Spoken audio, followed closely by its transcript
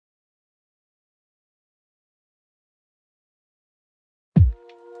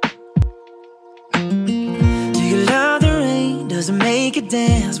does it make you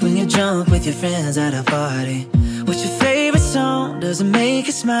dance when you're drunk with your friends at a party? What's your favorite song? Does it make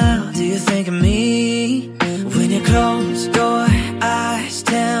you smile? Do you think of me? When you close your eyes,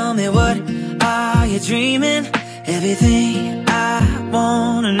 tell me, what are you dreaming? Everything I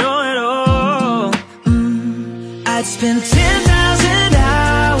wanna know it all. I'd spend 10,000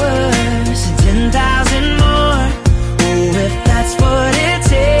 hours and 10,000 more. Oh, if that's what it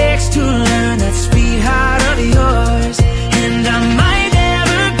takes to learn that sweetheart of yours. And I might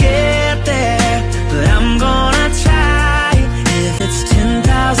never get there, but I'm gonna try. If it's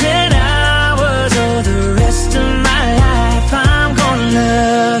 10,000 hours or the rest of my life, I'm gonna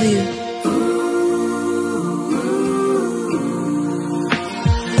love you.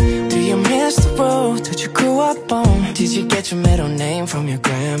 Do you miss the road that you grew up on? Did you get your middle name from your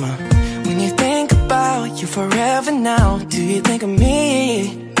grandma? When you think about you forever now, do you think of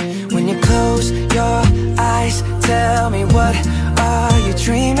me? When you close your eyes, tell me, what are you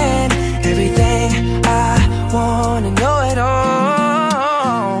dreaming? Everything I wanna know it all.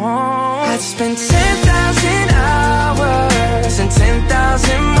 I'd spend 10,000 hours and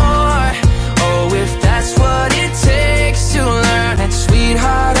 10,000 more. Oh, if that's what it takes to learn that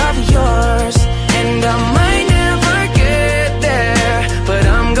sweetheart of yours. And I might never get there, but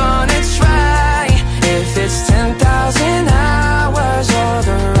I'm gonna try. If it's 10,000 hours or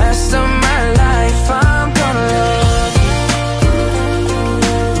the rest of my life, I'm gonna love you.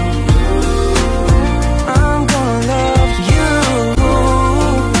 I'm gonna love you.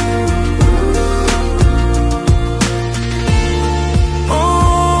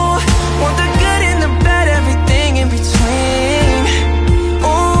 Oh, want the good and the bad, everything in between.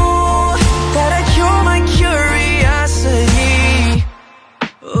 Oh, gotta cure my curiosity.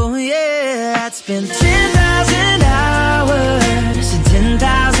 Oh yeah, I'd spend 10,000